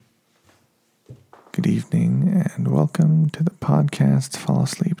good evening, and welcome to the podcast Fall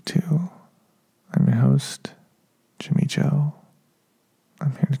Asleep To. I'm your host, Jimmy Joe.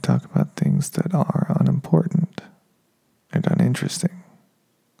 I'm here to talk about things that are unimportant and uninteresting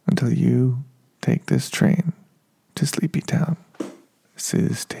until you take this train to Sleepy Town. This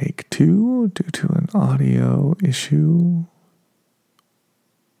is take 2 due to an audio issue.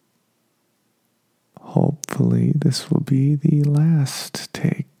 Hopefully this will be the last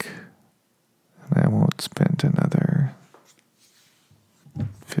take, and I won't spend another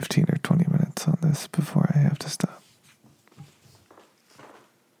 15 or 20 minutes on this before I have to stop.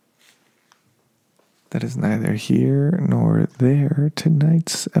 That is neither here nor there.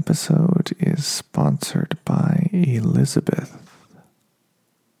 Tonight's episode is sponsored by Elizabeth.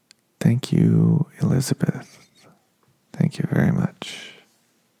 Thank you, Elizabeth. Thank you very much.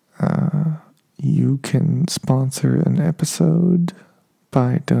 You can sponsor an episode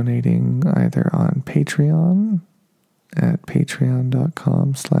by donating either on Patreon at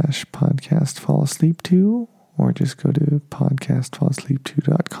patreon.com/podcastfallasleep2, or just go to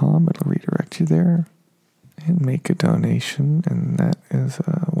podcastfallasleep2.com. It'll redirect you there and make a donation, and that is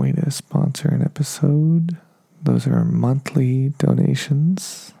a way to sponsor an episode. Those are monthly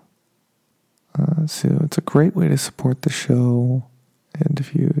donations. So it's a great way to support the show. And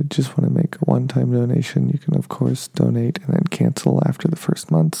if you just want to make a one-time donation, you can, of course, donate and then cancel after the first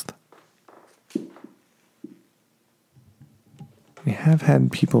month. We have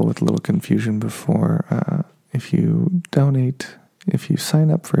had people with a little confusion before. If you sign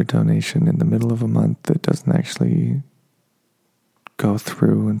up for a donation in the middle of a month, it doesn't actually go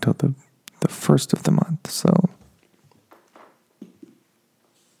through until the first of the month. So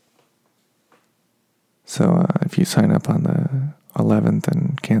if you sign up on the 11th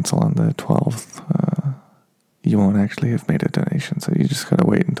and cancel on the 12th, you won't actually have made a donation. So you just got to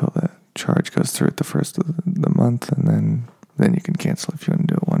wait until the charge goes through at the first of the month, and then you can cancel if you want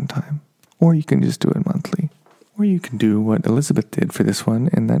to do it one time. Or you can just do it monthly. Or you can do what Elizabeth did for this one,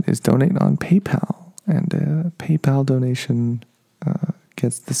 and that is donate on PayPal. And a PayPal donation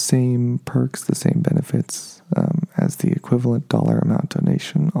gets the same perks, the same benefits as the equivalent dollar amount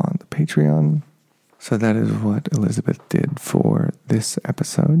donation on the Patreon. So that is what Elizabeth did for this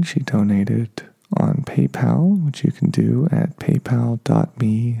episode. She donated on PayPal, which you can do at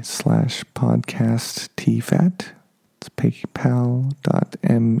paypal.me/podcasttfat. It's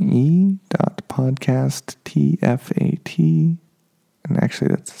paypal.me.podcasttfat. And actually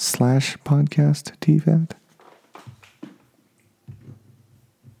that's /podcasttfat.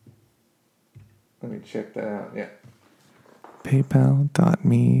 Let me check that out, yeah.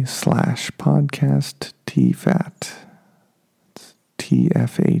 paypal.me/podcasttfat. It's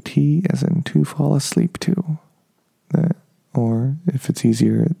TFAT as in to fall asleep to. Or if it's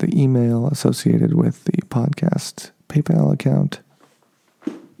easier, the email associated with the podcast PayPal account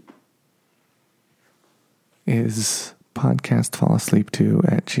is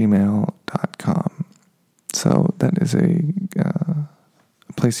podcastfallasleep2@gmail.com. So that is a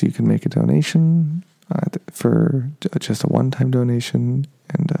place you can make a donation for just a one-time donation,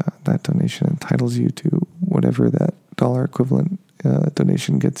 and that donation entitles you to whatever that dollar equivalent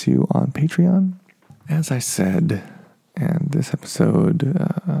donation gets you on Patreon. As I said, and this episode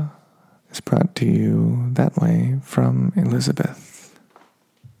is brought to you that way from Elizabeth.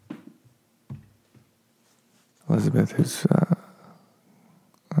 Elizabeth, who's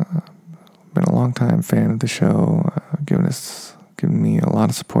been a long-time fan of the show, given me a lot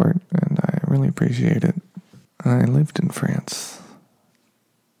of support, and I really appreciate it. I lived in France,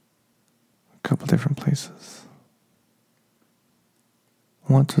 a couple different places.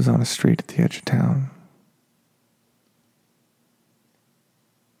 Once was on a street at the edge of town.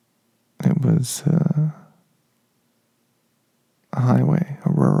 It was a highway,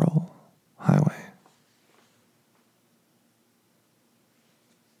 a rural highway.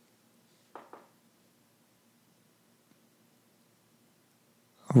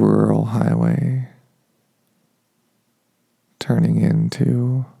 A rural highway turning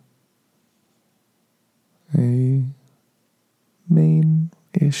into a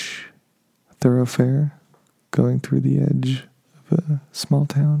main-ish thoroughfare going through the edge of a small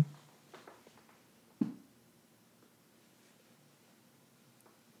town.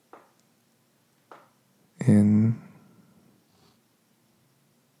 In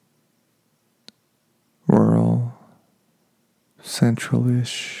rural,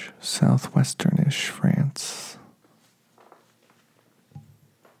 central-ish, southwestern-ish France.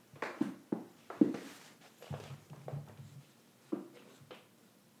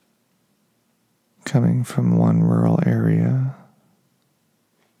 Coming from one rural area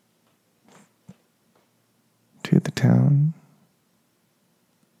town,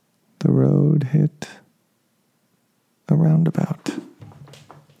 the road hit a roundabout.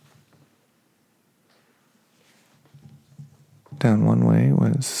 Down one way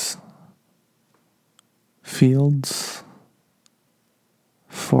was fields,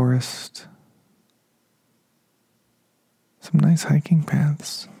 forest, some nice hiking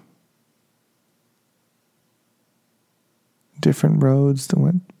paths, different roads that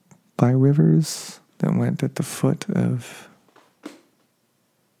went by rivers, that went at the foot of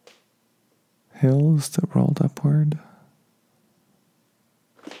hills that rolled upward,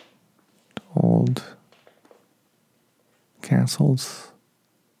 old castles,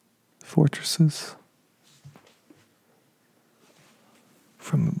 fortresses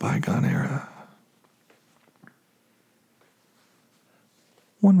from the bygone era.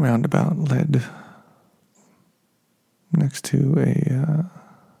 One roundabout led next to a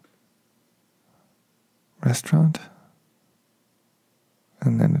restaurant,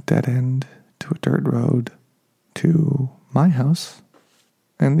 and then a dead end to a dirt road to my house,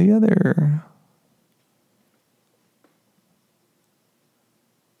 and the other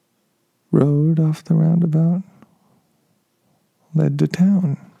road off the roundabout led to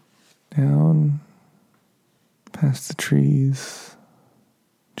town, down past the trees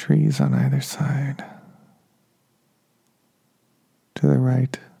on either side. To the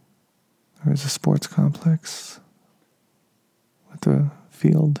right, there was a sports complex with a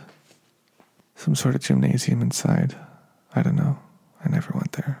field, some sort of gymnasium inside. I don't know. I never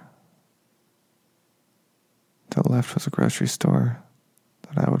went there. To the left was a grocery store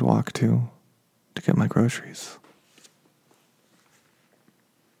that I would walk to get my groceries.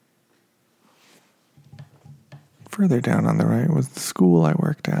 Further down on the right was the school I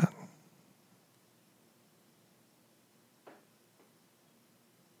worked at.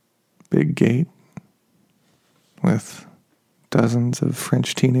 Big gate with dozens of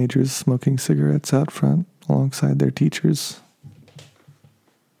French teenagers smoking cigarettes out front alongside their teachers.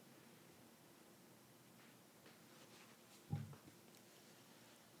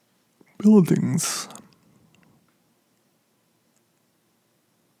 Buildings.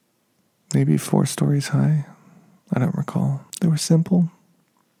 Maybe 4 stories high. I don't recall. They were simple,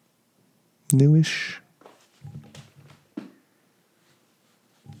 newish.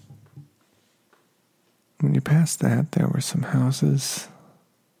 When you passed that, there were some houses.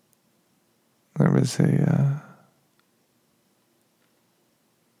 There was a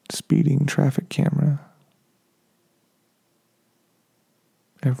speeding traffic camera.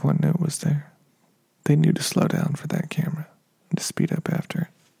 Everyone knew it was there. They knew to slow down for that camera and to speed up after it.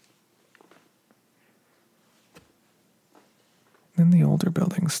 Then the older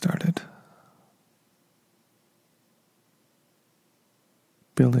buildings started.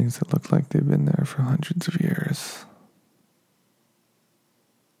 Buildings that look like they've been there for hundreds of years.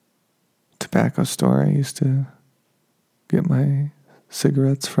 Tobacco store I used to get my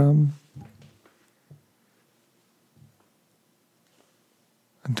cigarettes from.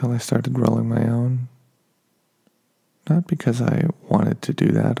 Until I started rolling my own. Not because I wanted to do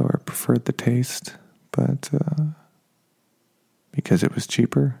that or preferred the taste, but because it was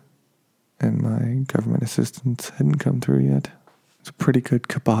cheaper and my government assistance hadn't come through yet. It's a pretty good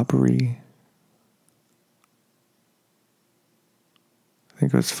kebabbery. I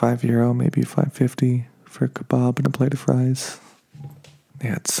think it was €5, maybe $5.50 for a kebab and a plate of fries. They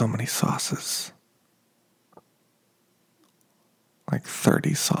had so many sauces. Like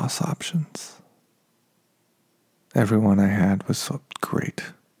 30 sauce options. Every one I had was so great.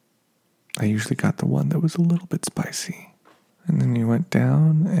 I usually got the one that was a little bit spicy. And then you went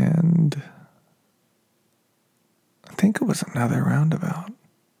down and I think it was another roundabout.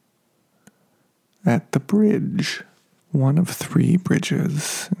 At the bridge, one of 3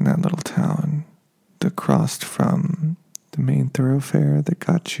 bridges in that little town that crossed from the main thoroughfare that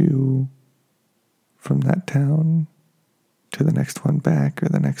got you from that town to the next one back or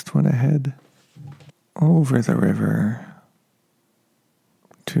the next one ahead, over the river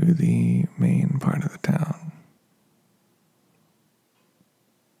to the main part of the town.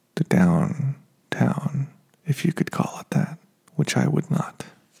 The downtown, if you could call it that, which I would not.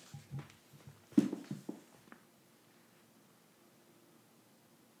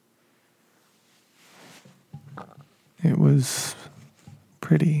 It was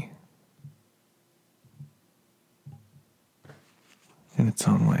pretty in its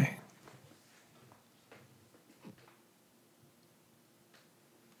own way.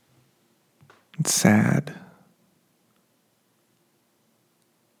 It's sad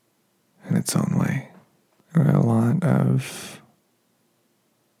in its own way. There were a lot of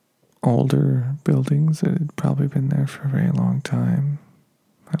older buildings that had probably been there for a very long time,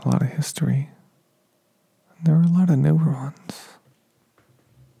 had a lot of history. And there were a lot of newer ones.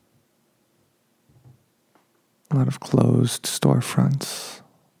 A lot of closed storefronts.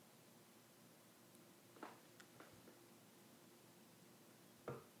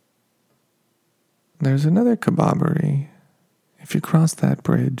 There's another kebabbery. If you cross that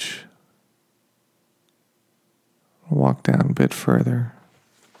bridge, walk down a bit further,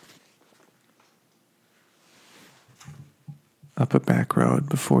 up a back road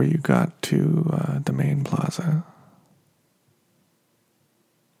before you got to the main plaza.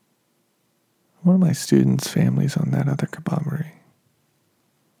 One of my students' families on that other kebabbery.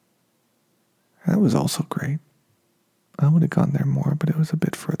 That was also great. I would have gone there more, but it was a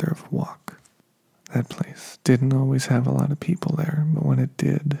bit further of a walk. That place didn't always have a lot of people there, but when it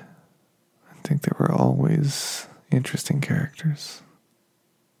did, I think there were always interesting characters.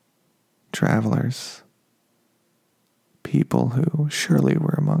 Travelers. People who surely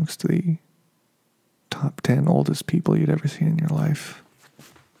were amongst the top 10 oldest people you'd ever seen in your life.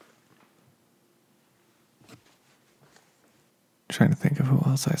 Trying to think of who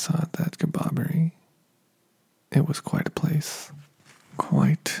else I saw at that kebabbery. It was quite a place.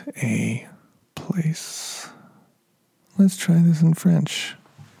 Quite a place. Let's try this in French.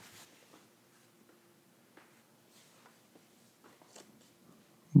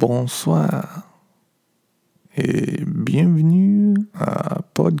 Bonsoir et bienvenue à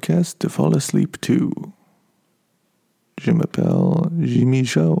Podcast de Fall Asleep 2. Je m'appelle Jimmy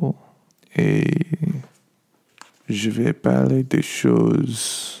Joe et je vais parler des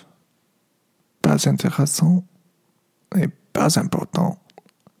choses pas intéressantes et pas importantes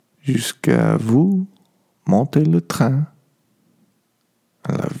jusqu'à vous monter le train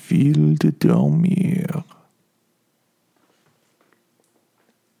à la ville de dormir.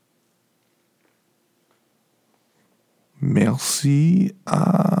 Merci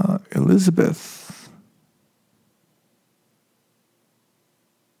à Elizabeth.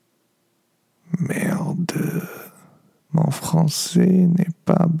 Merde, mon français n'est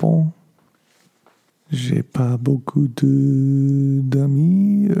pas bon. J'ai pas beaucoup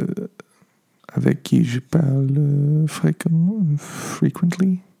d'amis avec qui je parle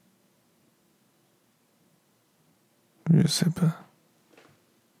frequently. Je sais pas.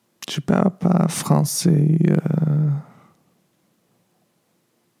 Je parle pas français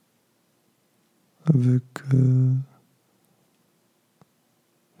avec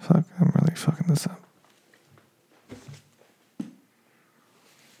fuck, I'm really fucking this up.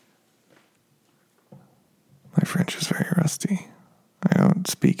 My French is very rusty. I don't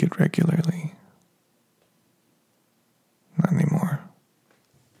speak it regularly. Not anymore.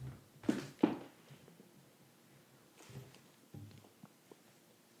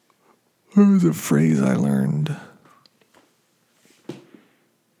 There was a phrase I learned.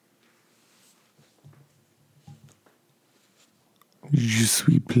 Je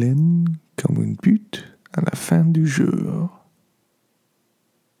suis pleine comme une pute à la fin du jour.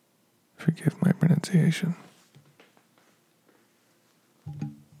 Forgive my pronunciation.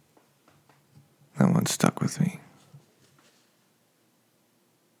 That one stuck with me.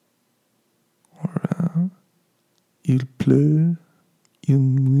 Or, il pleut,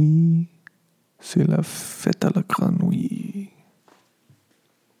 une nuit, c'est la fête à la grenouille.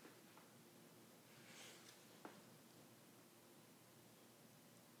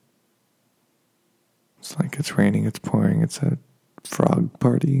 It's like it's raining, it's pouring, it's a frog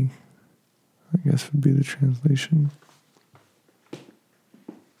party, I guess would be the translation.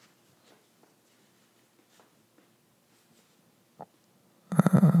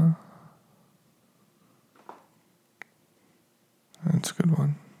 That's a good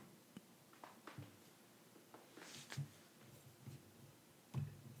one.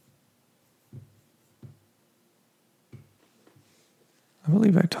 I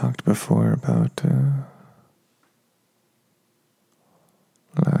believe I talked before about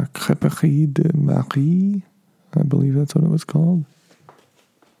La Crêperie de Marie. I believe that's what it was called.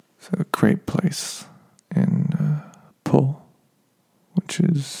 It's a crepe place in Pau, which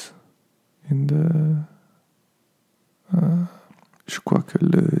is in the... je crois que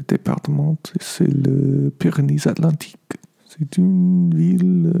le département, c'est le Pyrénées-Atlantiques. C'est une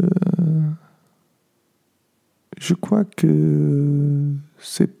ville... je crois que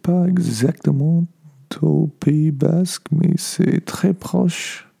c'est pas exactement au Pays Basque, mais c'est très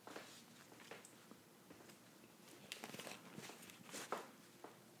proche.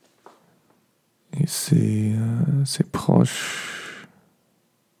 Et c'est proche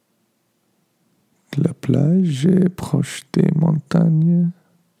de la plage et proche des montagnes.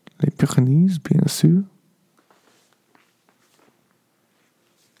 Les Pyrénées, bien sûr.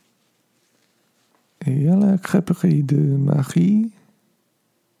 Et à la crêperie de Marie,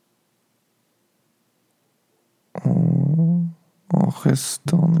 on reste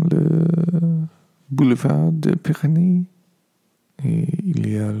dans le boulevard de Pyrénées. Et il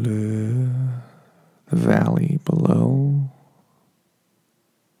y a the valley below.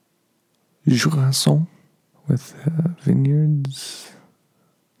 Jurançon, with vineyards,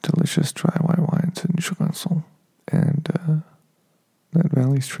 delicious dry white wines in Jurançon. And that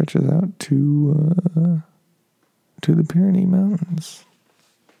valley stretches out to the Pyrenees Mountains,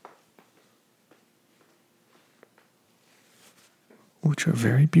 which are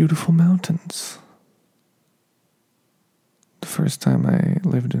very beautiful mountains. The first time I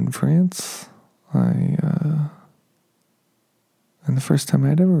lived in France, and the first time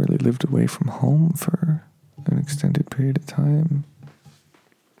I'd ever really lived away from home for an extended period of time.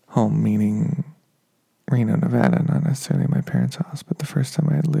 Home meaning Reno, Nevada, not necessarily my parents' house, but the first time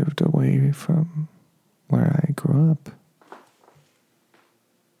I had lived away from where I grew up.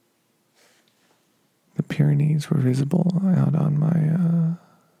 The Pyrenees were visible out on my,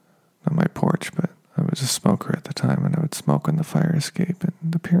 not my porch, but I was a smoker at the time, and I would smoke on the fire escape, and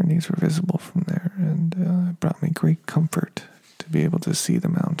the Pyrenees were visible from there, and it brought me great comfort to be able to see the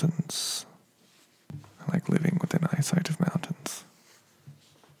mountains. I like living within eyesight of mountains.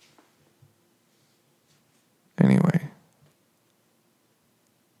 Anyway,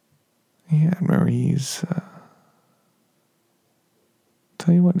 yeah, Marie's,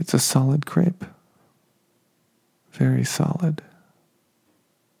 tell you what, it's a solid crepe. Very solid.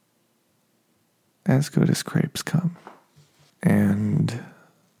 As good as crepes come. And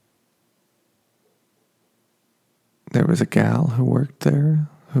there was a gal who worked there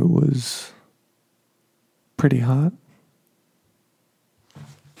who was pretty hot.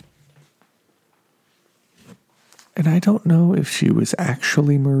 And I don't know if she was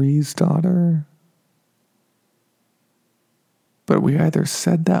actually Marie's daughter, but we either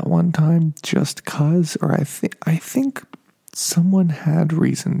said that one time just 'cause, or I think someone had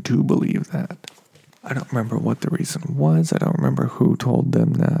reason to believe that. I don't remember what the reason was. I don't remember who told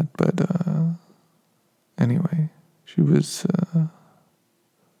them that, but anyway, she was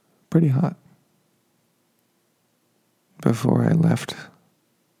pretty hot. Before I left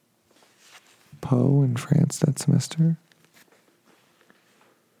Pau in France that semester,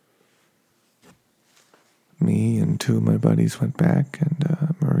 me and two of my buddies went back,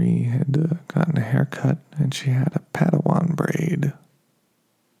 and Marie had gotten a haircut, and she had a Padawan braid,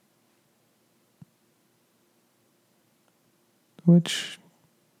 which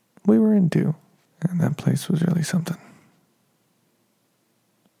we were into, and that place was really something.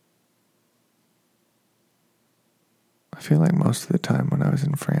 I feel like most of the time when I was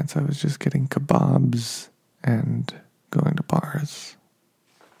in France, I was just getting kebabs and going to bars.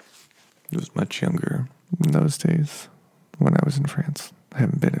 I was much younger in those days when I was in France. I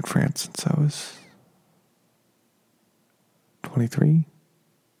haven't been in France since I was 23.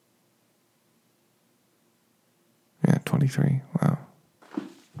 Yeah, 23. Wow.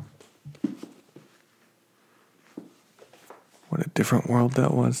 What a different world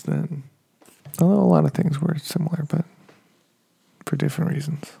that was then. Although a lot of things were similar, but for different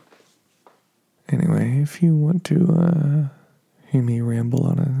reasons. Anyway, if you want to hear me ramble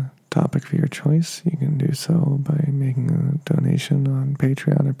on a topic of your choice, you can do so by making a donation on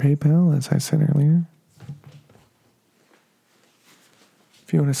Patreon or PayPal, as I said earlier.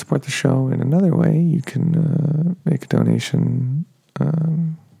 If you want to support the show in another way, you can make a donation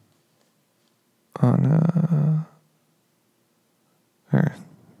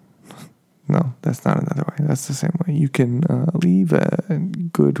No, that's not another way. That's the same way. You can leave a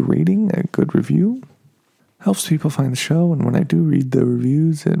good rating, a good review. Helps people find the show, and when I do read the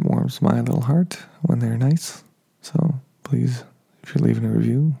reviews, it warms my little heart when they're nice. So please, if you're leaving a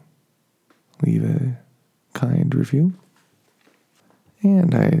review, leave a kind review.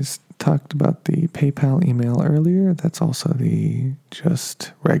 And I talked about the PayPal email earlier. That's also the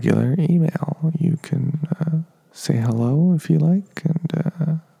just regular email. You can say hello if you like,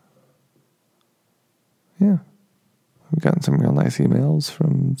 and yeah. We've gotten some real nice emails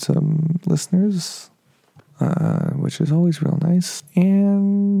from some listeners, which is always real nice.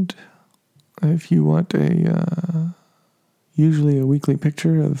 And if you want usually a weekly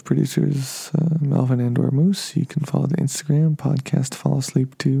picture of producers Melvin and/or Moose, you can follow the Instagram. Podcast Fall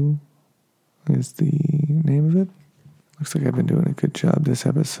Asleep 2 is the name of it. Looks like I've been doing a good job this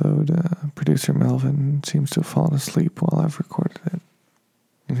episode. Producer Melvin seems to have fallen asleep while I've recorded it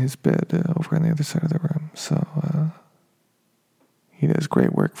in his bed over on the other side of the room. So He does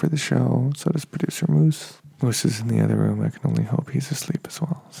great work for the show. So does producer Moose. Moose is in the other room. I can only hope he's asleep as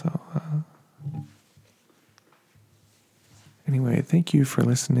well. So, anyway, thank you for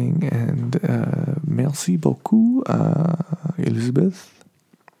listening, and merci beaucoup, Elizabeth.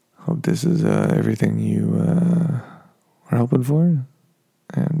 Hope this is everything you were hoping for.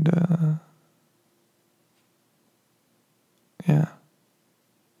 And, yeah.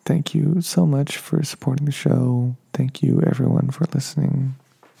 Thank you so much for supporting the show. Thank you, everyone, for listening.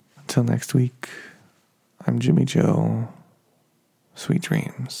 Until next week, I'm Jimmy Joe. Sweet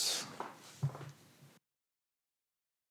dreams.